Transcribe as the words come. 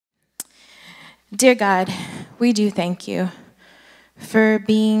Dear God, we do thank you for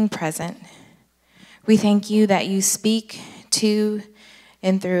being present. We thank you that you speak to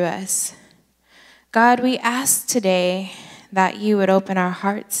and through us. God, we ask today that you would open our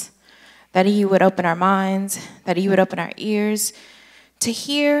hearts, that you would open our minds, that you would open our ears to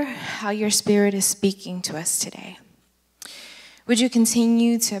hear how your Spirit is speaking to us today. Would you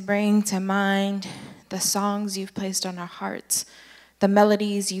continue to bring to mind the songs you've placed on our hearts, the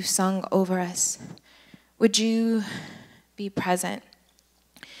melodies you've sung over us? Would you be present?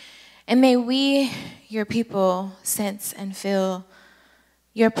 And may we, your people, sense and feel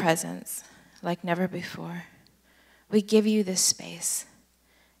your presence like never before. We give you this space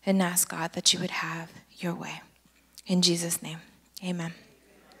and ask God that you would have your way. In Jesus' name, amen.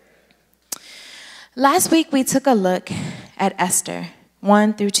 Last week, we took a look at Esther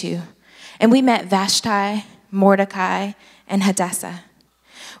 1 through 2, and we met Vashti, Mordecai, and Hadassah.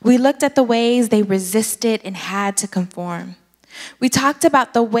 We looked at the ways they resisted and had to conform. We talked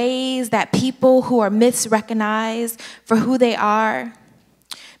about the ways that people who are misrecognized for who they are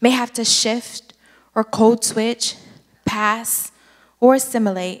may have to shift or code switch, pass, or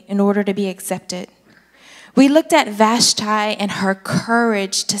assimilate in order to be accepted. We looked at Vashti and her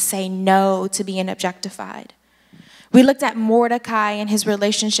courage to say no to being objectified. We looked at Mordecai and his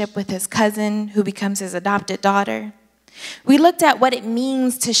relationship with his cousin, who becomes his adopted daughter. We looked at what it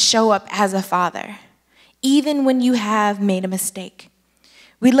means to show up as a father, even when you have made a mistake.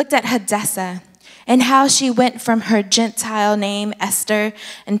 We looked at Hadassah and how she went from her Gentile name, Esther,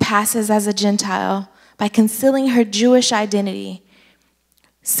 and passes as a Gentile by concealing her Jewish identity,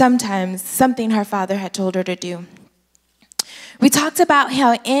 sometimes something her father had told her to do. We talked about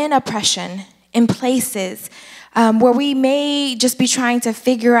how in oppression, in places where we may just be trying to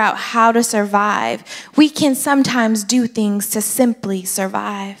figure out how to survive, we can sometimes do things to simply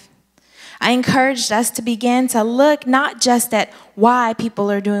survive. I encouraged us to begin to look not just at why people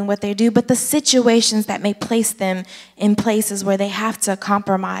are doing what they do, but the situations that may place them in places where they have to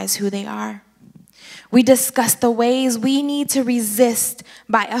compromise who they are. We discussed the ways we need to resist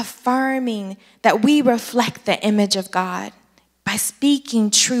by affirming that we reflect the image of God, by speaking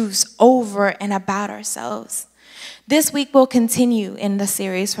truths over and about ourselves. This week we'll continue in the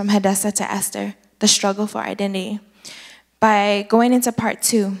series from Hadassah to Esther, the struggle for identity, by going into part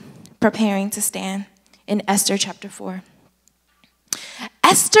 2, preparing to stand, in Esther chapter 4.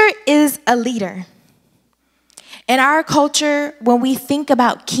 Esther is a leader. In our culture, when we think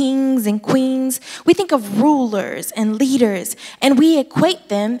about kings and queens, we think of rulers and leaders, and we equate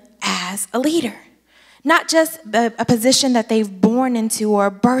them as a leader. Not just a position that they've born into or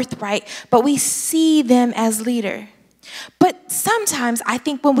a birthright, but we see them as leader. But sometimes I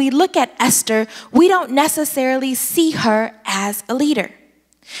think when we look at Esther, we don't necessarily see her as a leader.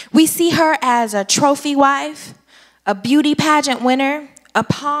 We see her as a trophy wife, a beauty pageant winner, a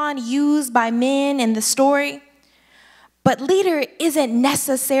pawn used by men in the story. But leader isn't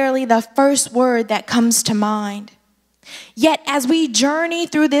necessarily the first word that comes to mind. Yet as we journey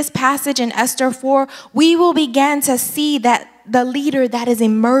through this passage in Esther 4, we will begin to see that the leader that is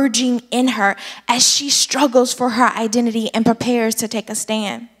emerging in her as she struggles for her identity and prepares to take a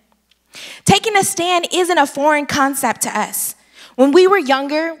stand. Taking a stand isn't a foreign concept to us. When we were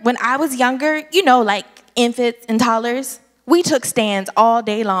younger, when I was younger, like infants and toddlers, we took stands all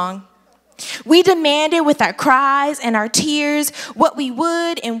day long. We demanded with our cries and our tears what we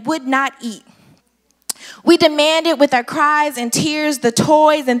would and would not eat. We demanded with our cries and tears the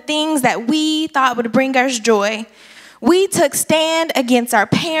toys and things that we thought would bring us joy. We took stand against our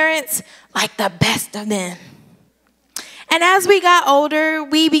parents like the best of them. And as we got older,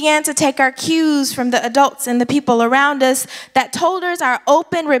 we began to take our cues from the adults and the people around us that told us our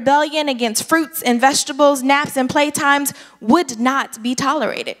open rebellion against fruits and vegetables, naps and playtimes would not be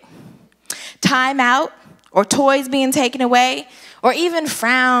tolerated. Time out, or toys being taken away, or even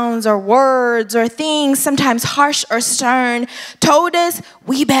frowns or words or things, sometimes harsh or stern, told us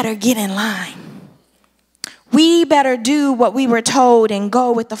we better get in line. We better do what we were told and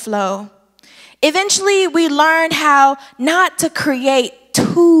go with the flow. Eventually, we learned how not to create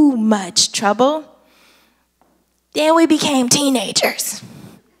too much trouble. Then we became teenagers.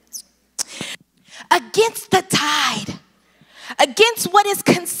 Against the tide, against what is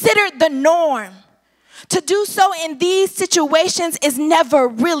considered the norm. To do so in these situations is never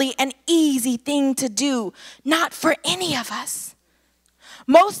really an easy thing to do, not for any of us.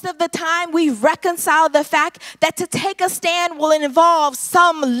 Most of the time, we reconcile the fact that to take a stand will involve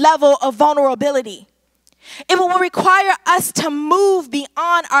some level of vulnerability. It will require us to move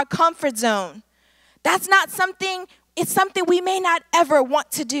beyond our comfort zone. That's not something, it's something we may not ever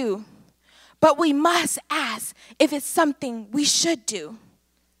want to do. but we must ask if it's something we should do.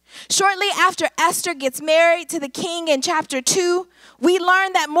 Shortly after Esther gets married to the king in chapter 2, we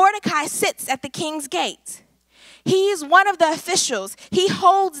learn that Mordecai sits at the king's gate. He's one of the officials. He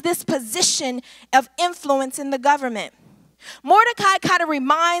holds this position of influence in the government. Mordecai kind of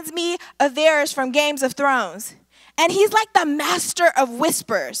reminds me of Varys from Games of Thrones. And he's like the master of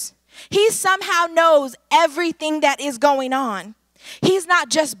whispers. He somehow knows everything that is going on. He's not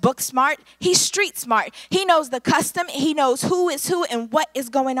just book smart, he's street smart. He knows the custom, he knows who is who and what is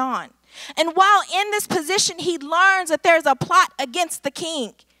going on. And while in this position, he learns that there's a plot against the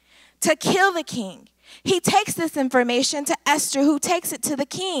king to kill the king. He takes this information to Esther, who takes it to the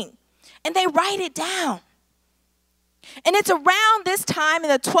king, and they write it down. And it's around this time in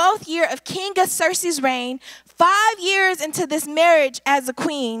the 12th year of King Xerxes' reign, 5 years into this marriage as a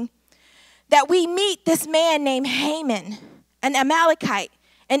queen, that we meet this man named Haman, an Amalekite,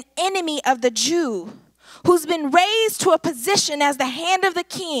 an enemy of the Jew, who's been raised to a position as the hand of the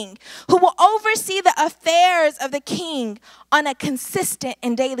king, who will oversee the affairs of the king on a consistent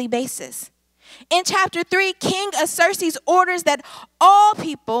and daily basis. In chapter 3, King Xerxes orders that all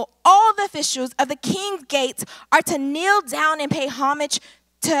people, all the officials of the king's gates are to kneel down and pay homage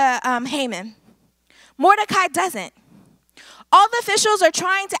to Haman. Mordecai doesn't. All the officials are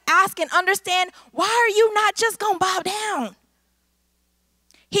trying to ask and understand, why are you not just going to bow down?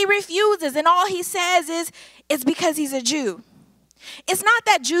 He refuses, and all he says is, it's because he's a Jew. It's not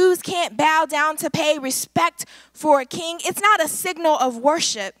that Jews can't bow down to pay respect for a king. It's not a signal of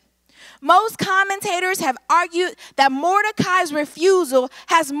worship. Most commentators have argued that Mordecai's refusal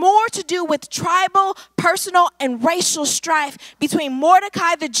has more to do with tribal, personal, and racial strife between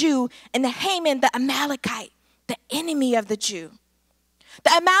Mordecai the Jew and the Haman the Amalekite, the enemy of the Jew.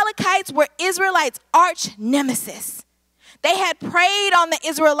 The Amalekites were Israelites' arch nemesis. They had preyed on the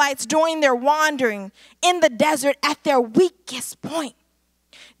Israelites during their wandering in the desert at their weakest point.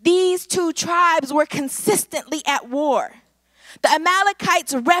 These two tribes were consistently at war. The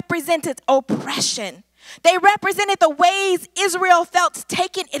Amalekites represented oppression. They represented the ways Israel felt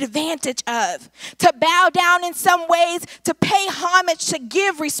taken advantage of. To bow down in some ways, to pay homage, to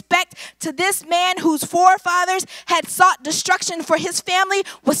give respect to this man whose forefathers had sought destruction for his family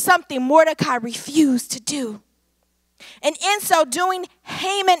was something Mordecai refused to do. And in so doing,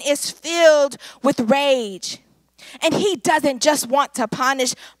 Haman is filled with rage. And he doesn't just want to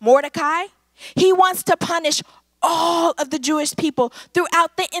punish Mordecai. He wants to punish all of the Jewish people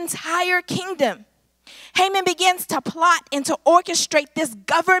throughout the entire kingdom. Haman begins to plot and to orchestrate this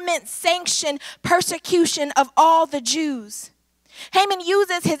government-sanctioned persecution of all the Jews. Haman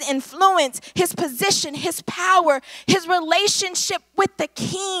uses his influence, his position, his power, his relationship with the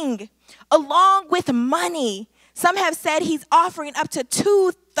king, along with money. Some have said he's offering up to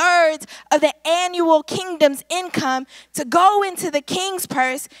 2/3 of the annual kingdom's income to go into the king's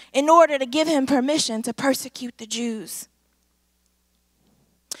purse in order to give him permission to persecute the Jews.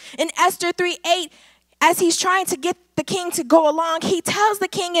 In Esther 3:8, as he's trying to get the king to go along, he tells the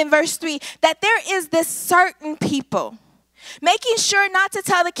king in verse 3 that there is this certain people, making sure not to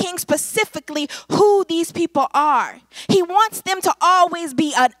tell the king specifically who these people are. He wants them to always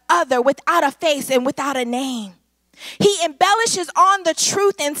be an other without a face and without a name. He embellishes on the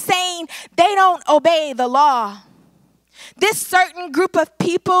truth in saying they don't obey the law. This certain group of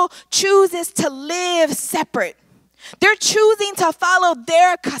people chooses to live separate. They're choosing to follow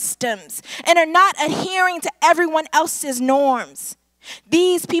their customs and are not adhering to everyone else's norms.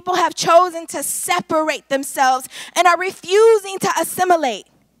 These people have chosen to separate themselves and are refusing to assimilate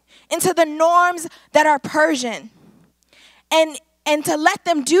into the norms that are Persian. And to let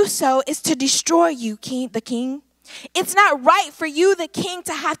them do so is to destroy you, the king. It's not right for you, the king,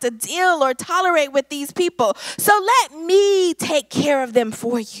 to have to deal or tolerate with these people. So let me take care of them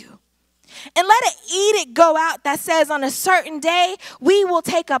for you. And let an edict go out that says on a certain day, we will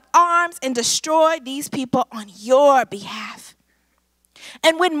take up arms and destroy these people on your behalf.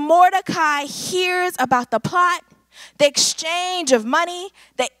 And when Mordecai hears about the plot, the exchange of money,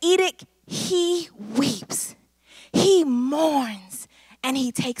 the edict, he weeps. He mourns and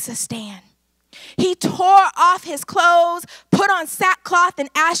he takes a stand. He tore off his clothes, put on sackcloth and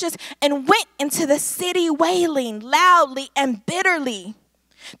ashes, and went into the city wailing loudly and bitterly.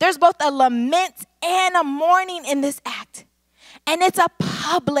 There's both a lament and a mourning in this act. And it's a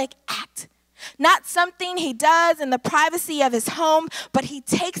public act. Not something he does in the privacy of his home, but he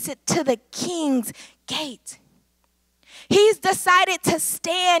takes it to the king's gate. He's decided to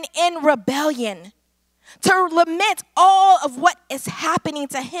stand in rebellion to lament all of what is happening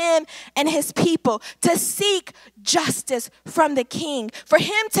to him and his people, to seek justice from the king. For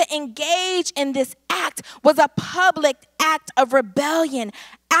him to engage in this act was a public act of rebellion,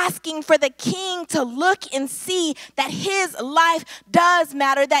 asking for the king to look and see that his life does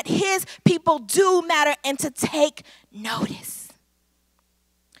matter, that his people do matter, and to take notice.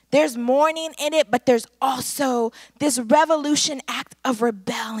 There's mourning in it, but there's also this revolution act of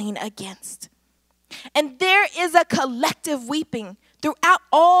rebelling against. And there is a collective weeping throughout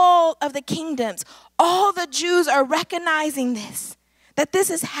all of the kingdoms. All the Jews are recognizing this, that this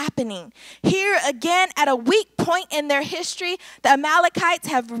is happening. Here again, at a weak point in their history, the Amalekites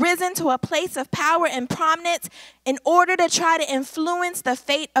have risen to a place of power and prominence in order to try to influence the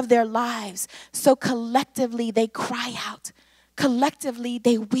fate of their lives. So collectively, they cry out. Collectively,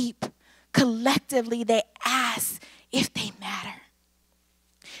 they weep. Collectively, they ask if they matter.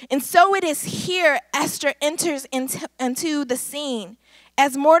 And so it is here Esther enters into the scene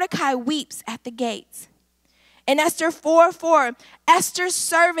as Mordecai weeps at the gates. In Esther 4:4, Esther's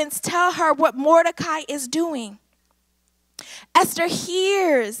servants tell her what Mordecai is doing. Esther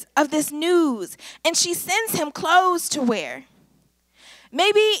hears of this news and she sends him clothes to wear.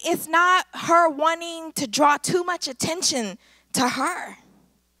 Maybe it's not her wanting to draw too much attention to her.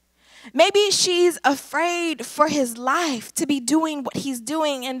 Maybe she's afraid for his life to be doing what he's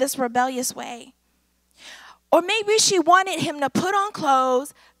doing in this rebellious way. Or maybe she wanted him to put on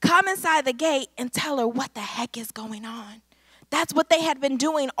clothes, come inside the gate, and tell her what the heck is going on. That's what they had been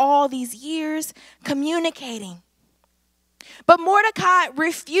doing all these years, communicating. But Mordecai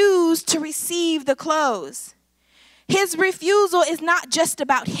refused to receive the clothes. His refusal is not just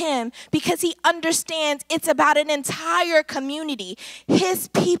about him, because he understands it's about an entire community, his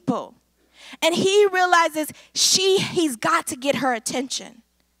people. And he realizes he's got to get her attention.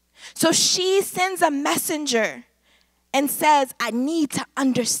 So she sends a messenger and says, I need to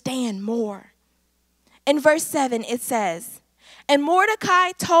understand more. In verse 7, it says, and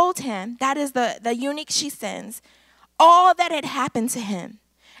Mordecai told him, that is the eunuch she sends, all that had happened to him,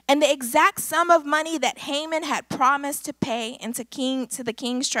 and the exact sum of money that Haman had promised to pay into the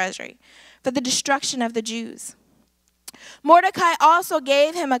king's treasury for the destruction of the Jews. Mordecai also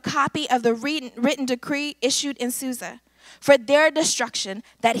gave him a copy of the written decree issued in Susa for their destruction,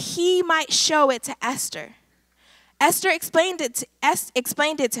 that he might show it to Esther. Esther explained it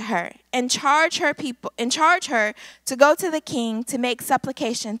to her and charged her to go to the king to make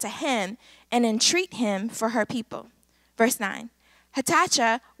supplication to him and entreat him for her people. Verse 9.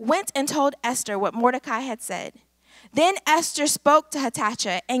 Hatatcha went and told Esther what Mordecai had said. Then Esther spoke to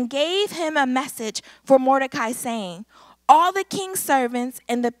Hatatcha and gave him a message for Mordecai, saying, all the king's servants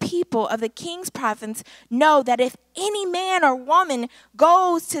and the people of the king's province know that if any man or woman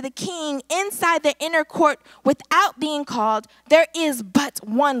goes to the king inside the inner court without being called, there is but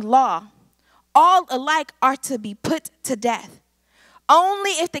one law. All alike are to be put to death.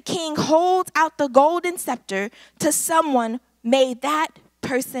 Only if the king holds out the golden scepter to someone may that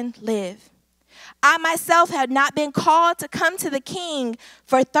person live. I myself had not been called to come to the king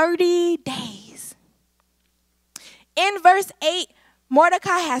for 30 days. In verse 8,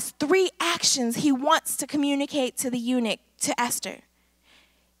 Mordecai has 3 actions he wants to communicate to the eunuch, to Esther.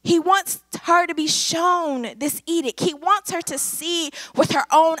 He wants her to be shown this edict. He wants her to see with her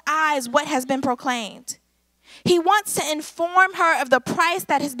own eyes what has been proclaimed. He wants to inform her of the price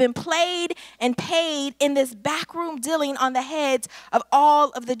that has been paid in this backroom dealing on the heads of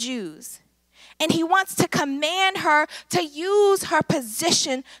all of the Jews. And he wants to command her to use her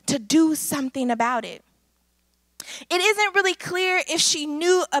position to do something about it. It isn't really clear if she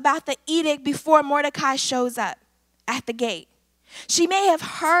knew about the edict before Mordecai shows up at the gate. She may have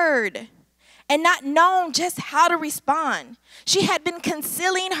heard and not known just how to respond. She had been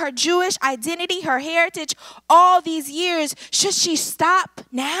concealing her Jewish identity, her heritage, all these years. Should she stop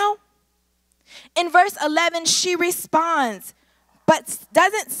now? In verse 11, she responds, but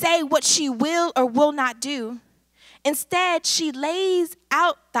doesn't say what she will or will not do. Instead, she lays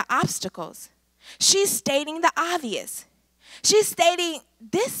out the obstacles. She's stating the obvious. She's stating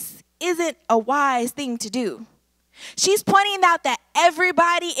this isn't a wise thing to do. She's pointing out that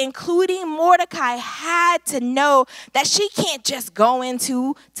everybody, including Mordecai, had to know that she can't just go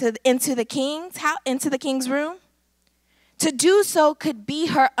into the king's room. To do so could be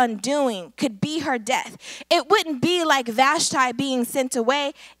her undoing, could be her death. It wouldn't be like Vashti being sent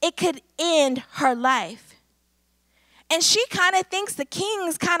away. It could end her life. And she kind of thinks the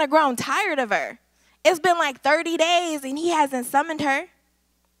king's kind of grown tired of her. It's been like 30 days and he hasn't summoned her.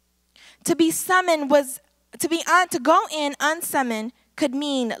 To go in unsummoned could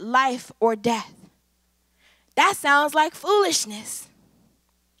mean life or death. That sounds like foolishness.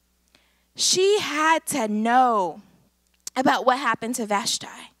 She had to know about what happened to Vashti.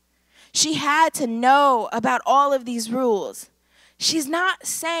 She had to know about all of these rules. She's not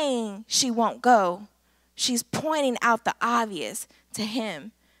saying she won't go. She's pointing out the obvious to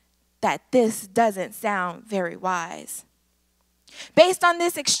him, that this doesn't sound very wise. Based on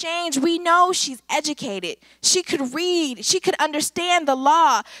this exchange, we know she's educated. She could read. She could understand the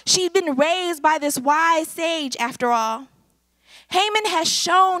law. She'd been raised by this wise sage, after all. Haman has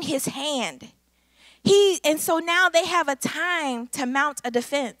shown his hand. And so now they have a time to mount a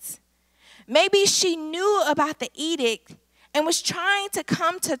defense. Maybe she knew about the edict and was trying to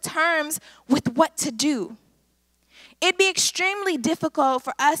come to terms with what to do. It'd be extremely difficult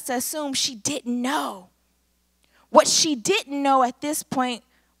for us to assume she didn't know. What she didn't know at this point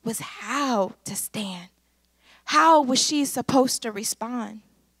was how to stand. How was she supposed to respond?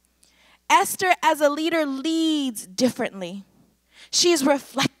 Esther, as a leader, leads differently. She's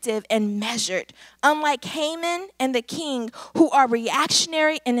reflective and measured, unlike Haman and the king, who are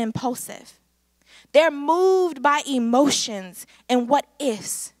reactionary and impulsive. They're moved by emotions and what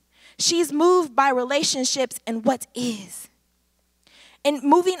ifs. She's moved by relationships and what is. And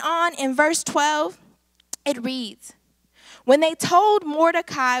moving on in verse 12, it reads, when they told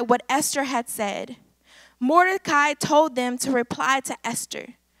Mordecai what Esther had said, Mordecai told them to reply to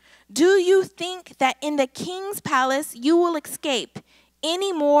Esther, do you think that in the king's palace you will escape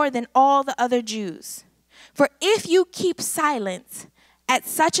any more than all the other Jews? For if you keep silence at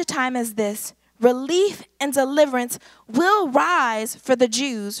such a time as this, relief and deliverance will rise for the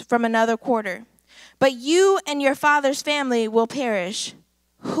Jews from another quarter. But you and your father's family will perish.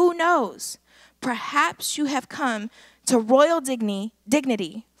 Who knows? Perhaps you have come to royal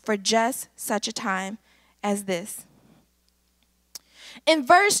dignity for just such a time as this. In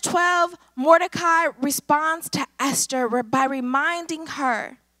verse 12, Mordecai responds to Esther by reminding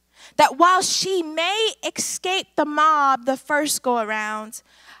her that while she may escape the mob the first go around,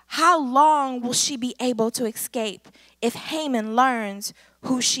 how long will she be able to escape if Haman learns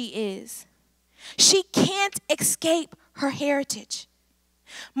who she is? She can't escape her heritage.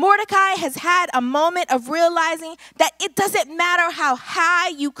 Mordecai has had a moment of realizing that it doesn't matter how high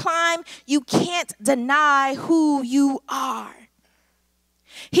you climb, you can't deny who you are.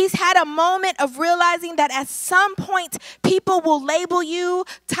 He's had a moment of realizing that at some point, people will label you,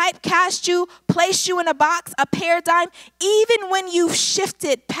 typecast you, place you in a box, a paradigm, even when you've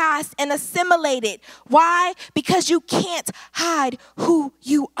shifted past and assimilated. Why? Because you can't hide who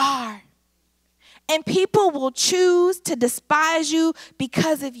you are. And people will choose to despise you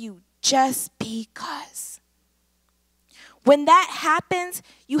because of you, just because. When that happens,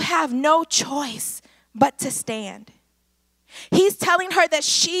 you have no choice but to stand. He's telling her that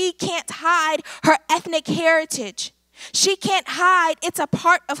she can't hide her ethnic heritage. She can't hide, it's a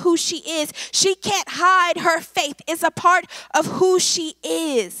part of who she is. She can't hide her faith, it's a part of who she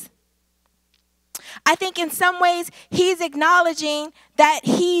is. I think in some ways he's acknowledging that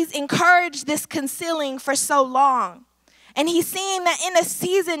he's encouraged this concealing for so long. And he's seeing that in a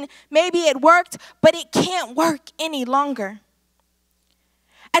season, maybe it worked, but it can't work any longer.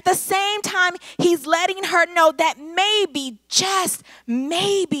 At the same time, he's letting her know that maybe, just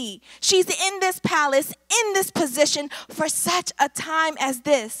maybe, she's in this palace, in this position for such a time as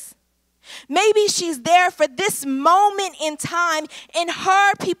this. Maybe she's there for this moment in time in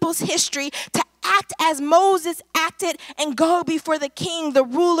her people's history to act as Moses acted and go before the king, the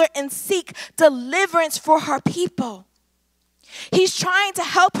ruler, and seek deliverance for her people. He's trying to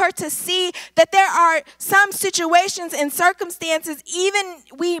help her to see that there are some situations and circumstances even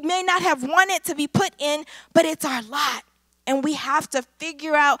we may not have wanted to be put in, but it's our lot, and we have to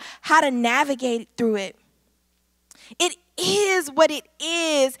figure out how to navigate through it. It is what it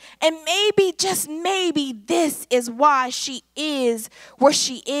is, and maybe, just maybe, this is why she is where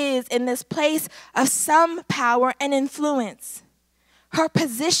she is in this place of some power and influence. Her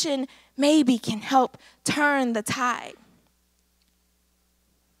position maybe can help turn the tide.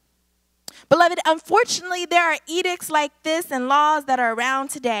 Beloved, unfortunately, there are edicts like this and laws that are around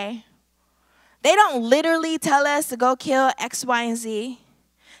today. They don't literally tell us to go kill X, Y, and Z.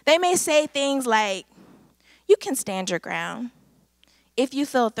 They may say things like, you can stand your ground. If you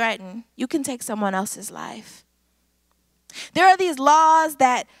feel threatened, you can take someone else's life. There are these laws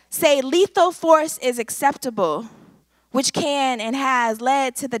that say lethal force is acceptable, which can and has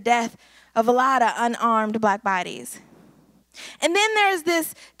led to the death of a lot of unarmed black bodies. And then there's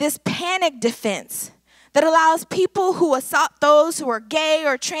this panic defense that allows people who assault those who are gay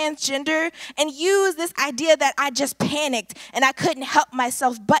or transgender and use this idea that I just panicked and I couldn't help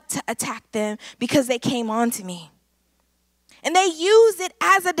myself but to attack them because they came on to me. And they use it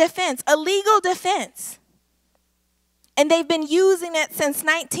as a defense, a legal defense. And they've been using it since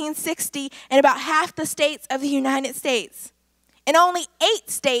 1960 in about half the states of the United States. And only 8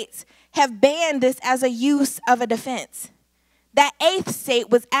 states have banned this as a use of a defense. That 8th state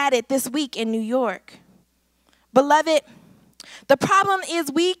was added this week in New York. Beloved, the problem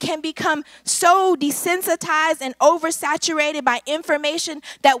is we can become so desensitized and oversaturated by information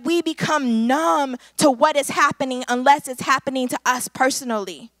that we become numb to what is happening unless it's happening to us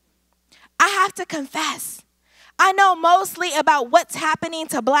personally. I have to confess, I know mostly about what's happening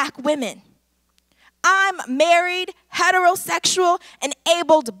to Black women. I'm married, heterosexual, and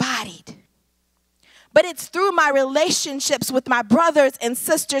able-bodied. But it's through my relationships with my brothers and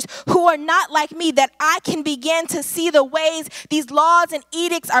sisters who are not like me that I can begin to see the ways these laws and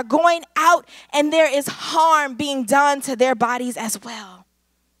edicts are going out and there is harm being done to their bodies as well.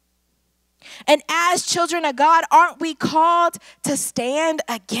 And as children of God, aren't we called to stand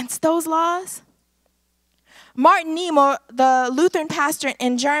against those laws? Martin Niemöller, the Lutheran pastor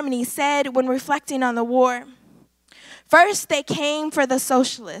in Germany, said when reflecting on the war, "First they came for the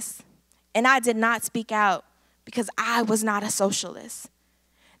socialists, and I did not speak out because I was not a socialist.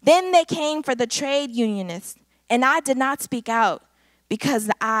 Then they came for the trade unionists, and I did not speak out because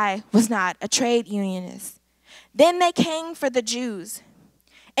I was not a trade unionist. Then they came for the Jews,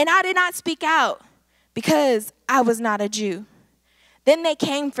 and I did not speak out because I was not a Jew. Then they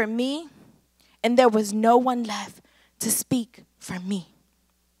came for me, and there was no one left to speak for me."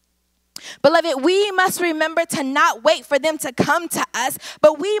 Beloved, we must remember to not wait for them to come to us,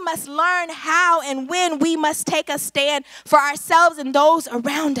 but we must learn how and when we must take a stand for ourselves and those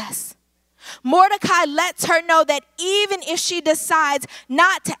around us. Mordecai lets her know that even if she decides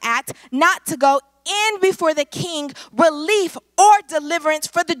not to act, not to go in before the king, relief or deliverance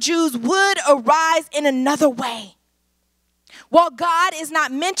for the Jews would arise in another way. While God is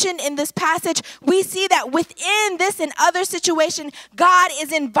not mentioned in this passage, we see that within this and other situation, God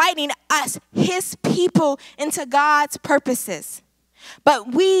is inviting us, his people, into God's purposes.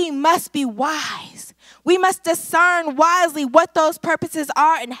 But we must be wise. We must discern wisely what those purposes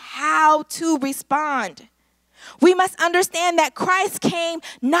are and how to respond. We must understand that Christ came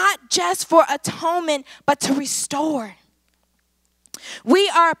not just for atonement, but to restore. We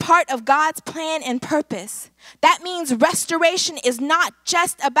are a part of God's plan and purpose. That means restoration is not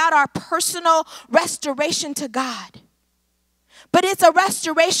just about our personal restoration to God, but it's a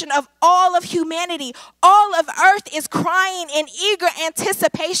restoration of all of humanity. All of earth is crying in eager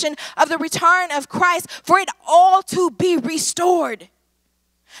anticipation of the return of Christ for it all to be restored.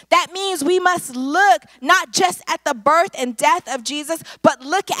 That means we must look not just at the birth and death of Jesus, but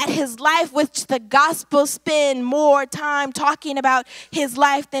look at his life, which the gospel spend more time talking about his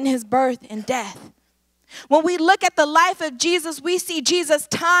life than his birth and death. When we look at the life of Jesus, we see Jesus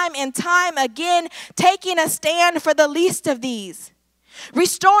time and time again taking a stand for the least of these,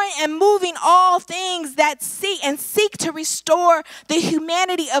 restoring and moving all things that seek to restore the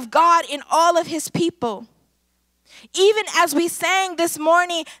humanity of God in all of his people. Even as we sang this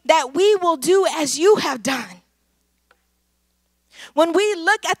morning, that we will do as you have done. When we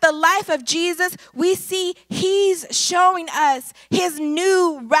look at the life of Jesus, we see he's showing us his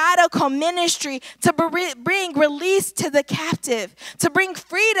new radical ministry to bring release to the captive, to bring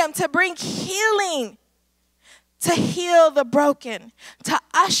freedom, to bring healing, to heal the broken, to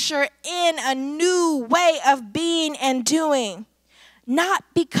usher in a new way of being and doing, not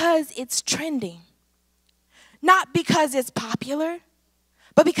because it's trending. Not because it's popular,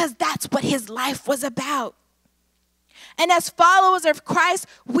 but because that's what his life was about. And as followers of Christ,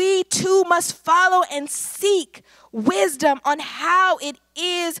 we too must follow and seek wisdom on how it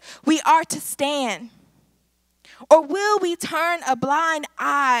is we are to stand. Or will we turn a blind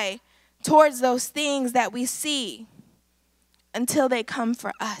eye towards those things that we see until they come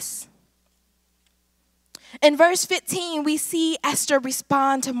for us? In verse 15, we see Esther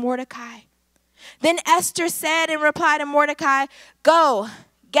respond to Mordecai. Then Esther said in reply to Mordecai, "Go,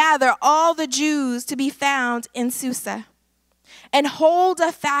 gather all the Jews to be found in Susa, and hold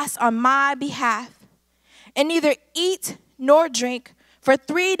a fast on my behalf, and neither eat nor drink for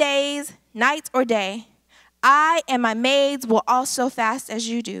 3 days, night or day. I and my maids will also fast as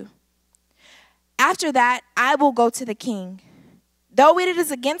you do. After that, I will go to the king, though it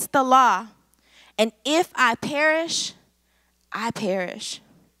is against the law, and if I perish, I perish."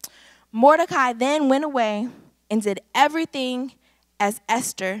 Mordecai then went away and did everything as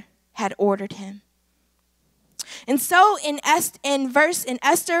Esther had ordered him. And so in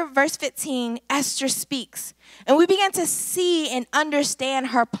Esther, verse 15, Esther speaks. And we begin to see and understand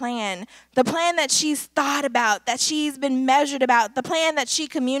her plan, the plan that she's thought about, that she's been measured about, the plan that she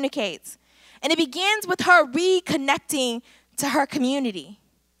communicates. And it begins with her reconnecting to her community.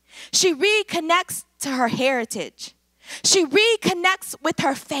 She reconnects to her heritage. She reconnects with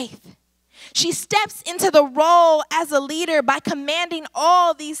her faith. She steps into the role as a leader by commanding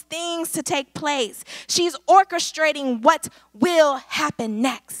all these things to take place. She's orchestrating what will happen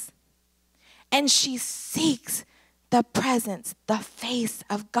next. And she seeks the presence, the face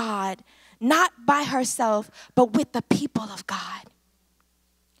of God, not by herself, but with the people of God.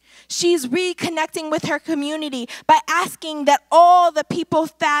 She's reconnecting with her community by asking that all the people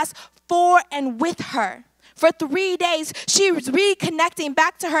fast for and with her. For 3 days, she was reconnecting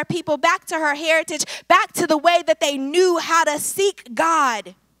back to her people, back to her heritage, back to the way that they knew how to seek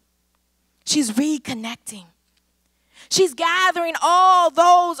God. She's reconnecting. She's gathering all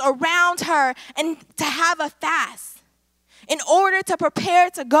those around her and to have a fast in order to prepare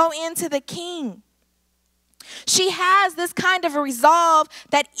to go into the king. She has this kind of a resolve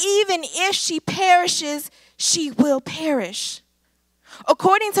that even if she perishes, she will perish.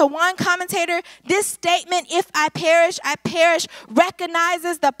 According to one commentator, this statement, if I perish,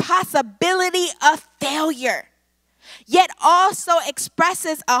 recognizes the possibility of failure, yet also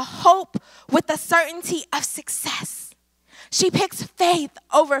expresses a hope with the certainty of success. She picks faith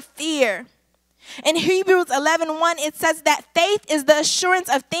over fear. In Hebrews 11:1, it says that faith is the assurance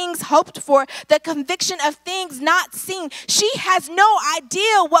of things hoped for, the conviction of things not seen. She has no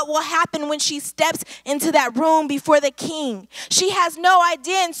idea what will happen when she steps into that room before the king. She has no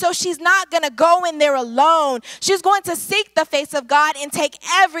idea, and so she's not going to go in there alone. She's going to seek the face of God and take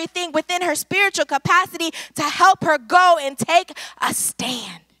everything within her spiritual capacity to help her go and take a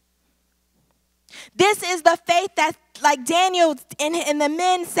stand. This is the faith that, like Daniel and the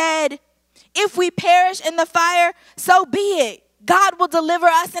men said, if we perish in the fire, so be it. God will deliver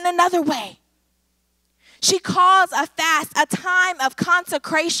us in another way. She calls a fast a time of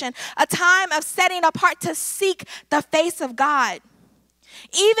consecration, a time of setting apart to seek the face of God.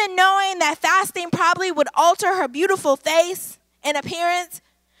 Even knowing that fasting probably would alter her beautiful face and appearance,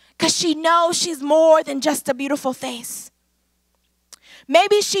 because she knows she's more than just a beautiful face.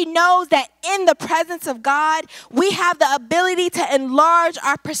 Maybe she knows that in the presence of God, we have the ability to enlarge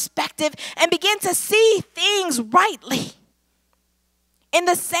our perspective and begin to see things rightly. In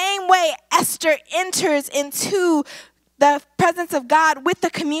the same way, Esther enters into the presence of God with the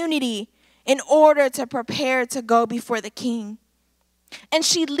community in order to prepare to go before the king. And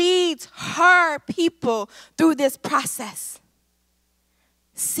she leads her people through this process,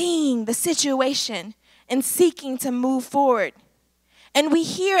 seeing the situation and seeking to move forward. And we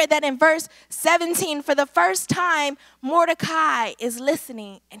hear that in verse 17, for the first time, Mordecai is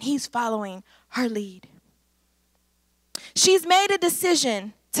listening and he's following her lead. She's made a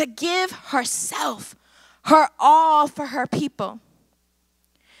decision to give herself, her all for her people.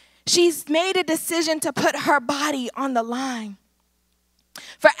 She's made a decision to put her body on the line.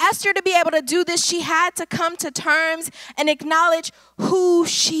 For Esther to be able to do this, she had to come to terms and acknowledge who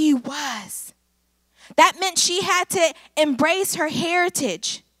she was. That meant she had to embrace her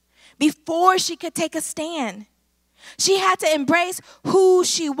heritage before she could take a stand. She had to embrace who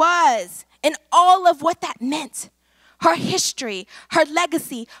she was and all of what that meant. Her history, her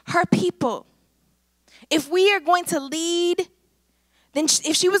legacy, her people. If we are going to lead, then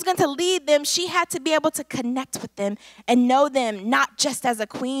if she was going to lead them, she had to be able to connect with them and know them not just as a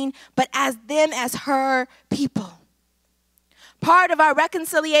queen, but as them as her people. Part of our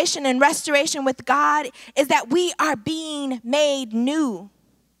reconciliation and restoration with God is that we are being made new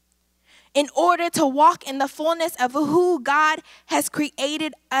in order to walk in the fullness of who God has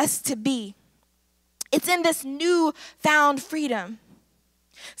created us to be. It's in this newfound freedom.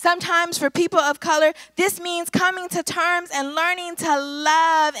 Sometimes for people of color, this means coming to terms and learning to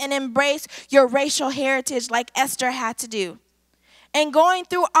love and embrace your racial heritage like Esther had to do, and going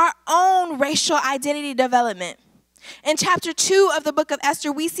through our own racial identity development. In chapter 2 of the book of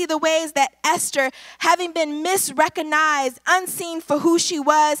Esther, we see the ways that Esther, having been misrecognized, unseen for who she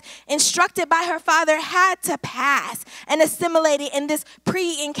was, instructed by her father, had to pass and assimilate it in this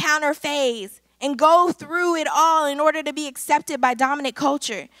pre-encounter phase and go through it all in order to be accepted by dominant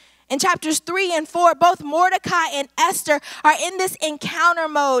culture. In chapters 3 and 4, both Mordecai and Esther are in this encounter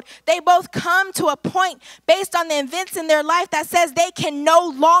mode. They both come to a point based on the events in their life that says they can no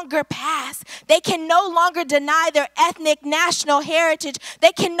longer pass. They can no longer deny their ethnic national heritage.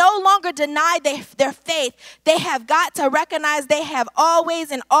 They can no longer deny their faith. They have got to recognize they have always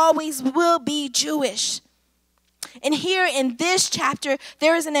and always will be Jewish. And here in this chapter,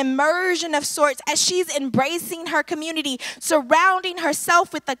 there is an immersion of sorts as she's embracing her community, surrounding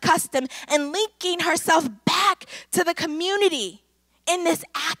herself with the custom and linking herself back to the community in this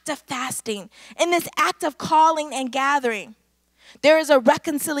act of fasting, in this act of calling and gathering. There is a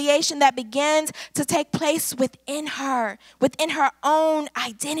reconciliation that begins to take place within her own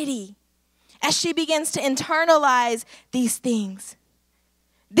identity, as she begins to internalize these things.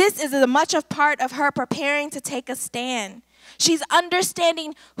 This is as much a part of her preparing to take a stand. She's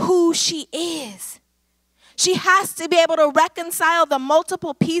understanding who she is. She has to be able to reconcile the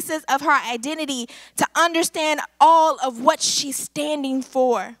multiple pieces of her identity to understand all of what she's standing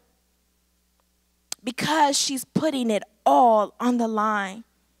for, because she's putting it all on the line.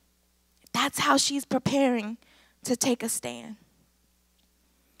 That's how she's preparing to take a stand.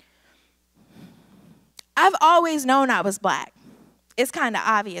 I've always known I was black. It's kind of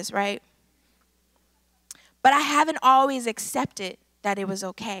obvious, right? But I haven't always accepted that it was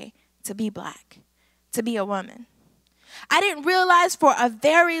okay to be black, to be a woman. I didn't realize for a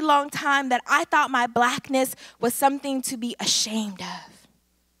very long time that I thought my blackness was something to be ashamed of.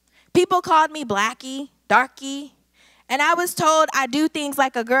 People called me blackie, darkie, and I was told I do things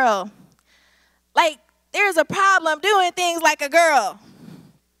like a girl. Like, there's a problem doing things like a girl.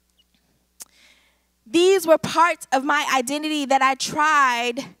 These were parts of my identity that I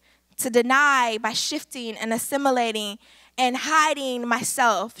tried to deny by shifting and assimilating and hiding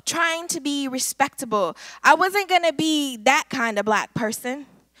myself, trying to be respectable. I wasn't going to be that kind of black person.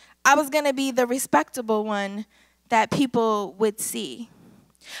 I was going to be the respectable one that people would see.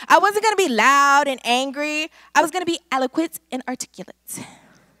 I wasn't going to be loud and angry. I was going to be eloquent and articulate.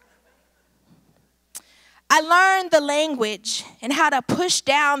 I learned the language and how to push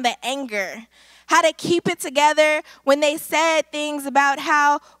down the anger, how to keep it together when they said things about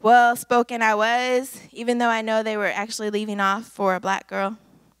how well-spoken I was, even though I know they were actually leaving off for a black girl.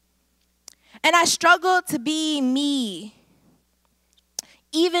 And I struggled to be me,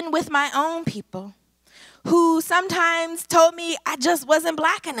 even with my own people, who sometimes told me I just wasn't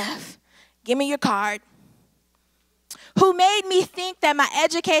black enough. Give me your card. Who made me think that my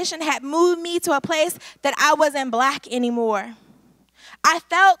education had moved me to a place that I wasn't black anymore. I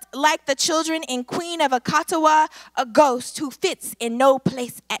felt like the children in Queen of Akatawa, a ghost who fits in no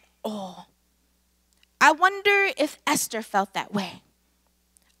place at all. I wonder if Esther felt that way.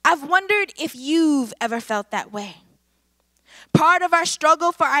 I've wondered if you've ever felt that way. Part of our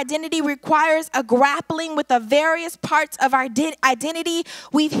struggle for identity requires a grappling with the various parts of our identity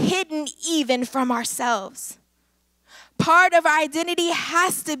we've hidden even from ourselves. Part of our identity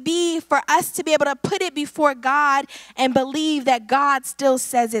has to be for us to be able to put it before God and believe that God still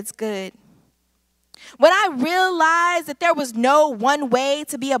says it's good. When I realized that there was no one way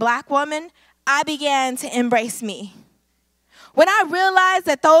to be a black woman, I began to embrace me. When I realized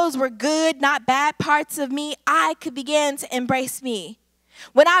that those were good, not bad parts of me, I could begin to embrace me.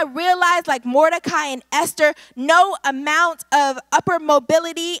 When I realized, like Mordecai and Esther, no amount of upper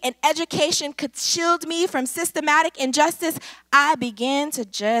mobility and education could shield me from systematic injustice, I began to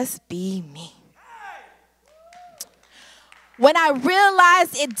just be me. When I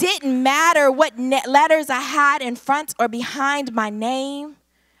realized it didn't matter what letters I had in front or behind my name,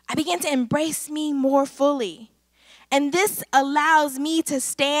 I began to embrace me more fully. And this allows me to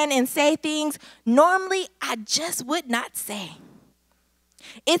stand and say things normally I just would not say.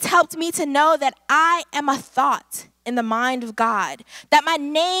 It's helped me to know that I am a thought in the mind of God, that my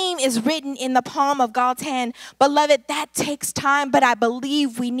name is written in the palm of God's hand. Beloved, that takes time, but I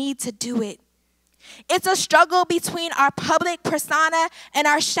believe we need to do it. It's a struggle between our public persona and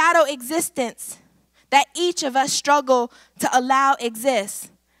our shadow existence that each of us struggle to allow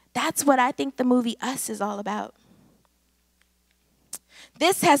exist. That's what I think the movie Us is all about.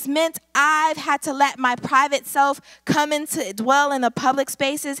 This has meant I've had to let my private self come in to dwell in the public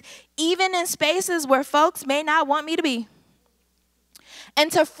spaces, even in spaces where folks may not want me to be.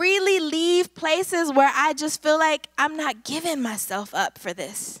 And to freely leave places where I just feel like I'm not giving myself up for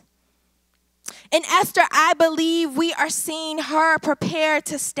this. In Esther, I believe we are seeing her prepare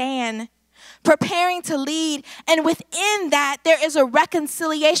to stand, preparing to lead. And within that, there is a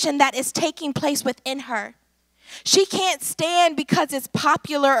reconciliation that is taking place within her. She can't stand because it's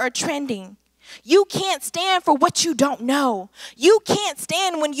popular or trending. You can't stand for what you don't know. You can't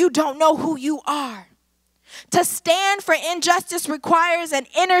stand when you don't know who you are. To stand for injustice requires an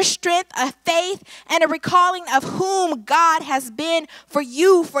inner strength, a faith, and a recalling of whom God has been for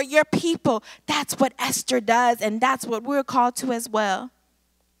you, for your people. That's what Esther does, and that's what we're called to as well.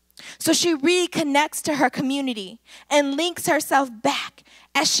 So she reconnects to her community and links herself back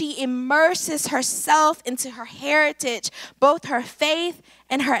as she immerses herself into her heritage, both her faith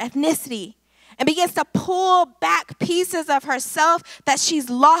and her ethnicity, and begins to pull back pieces of herself that she's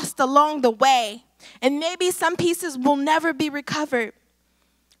lost along the way. And maybe some pieces will never be recovered,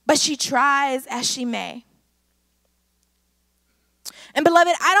 but she tries as she may. And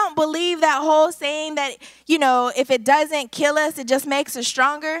beloved, I don't believe that whole saying that, if it doesn't kill us, it just makes us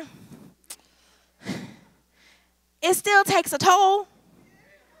stronger. It still takes a toll.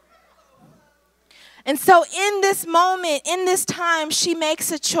 And so in this moment, in this time, she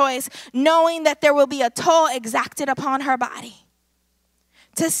makes a choice, knowing that there will be a toll exacted upon her body.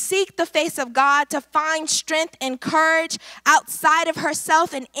 To seek the face of God, to find strength and courage outside of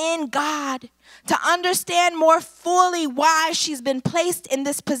herself and in God. To understand more fully why she's been placed in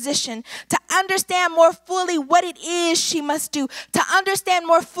this position. To understand more fully what it is she must do. To understand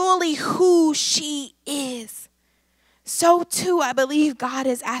more fully who she is. So too, I believe God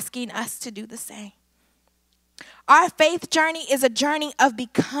is asking us to do the same. Our faith journey is a journey of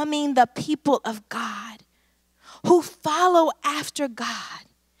becoming the people of God who follow after God,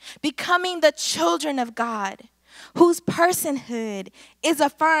 becoming the children of God, whose personhood is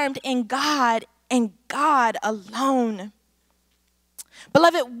affirmed in God and God alone.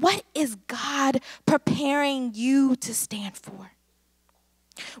 Beloved, what is God preparing you to stand for?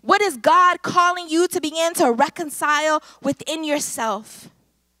 What is God calling you to begin to reconcile within yourself?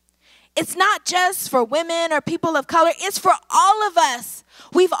 It's not just for women or people of color. It's for all of us.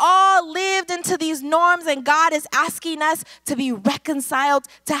 We've all lived into these norms, and God is asking us to be reconciled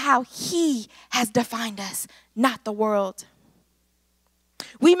to how He has defined us, not the world.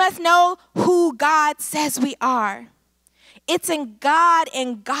 We must know who God says we are. It's in God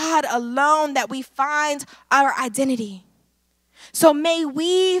and God alone that we find our identity. So may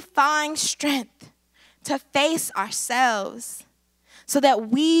we find strength to face ourselves, so that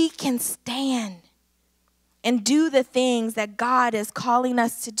we can stand and do the things that God is calling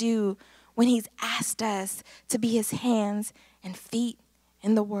us to do when He's asked us to be His hands and feet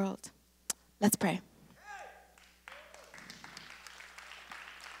in the world. Let's pray.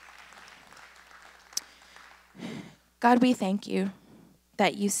 God, we thank you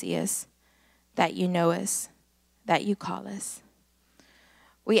that you see us, that you know us, that you call us.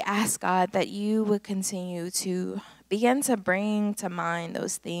 We ask, God, that you would continue to begin to bring to mind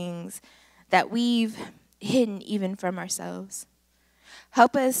those things that we've hidden even from ourselves.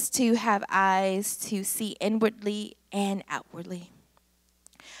 Help us to have eyes to see inwardly and outwardly.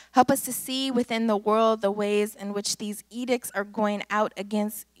 Help us to see within the world the ways in which these edicts are going out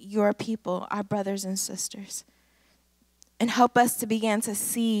against your people, our brothers and sisters. And help us to begin to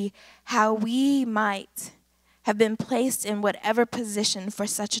see how we might have been placed in whatever position for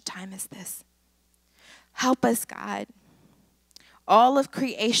such a time as this. Help us, God. All of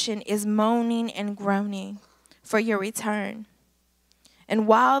creation is moaning and groaning for your return. And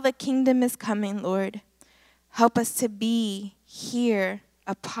while the kingdom is coming, Lord, help us to be here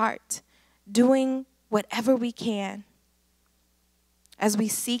apart, doing whatever we can as we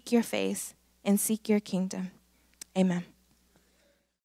seek your face and seek your kingdom. Amen.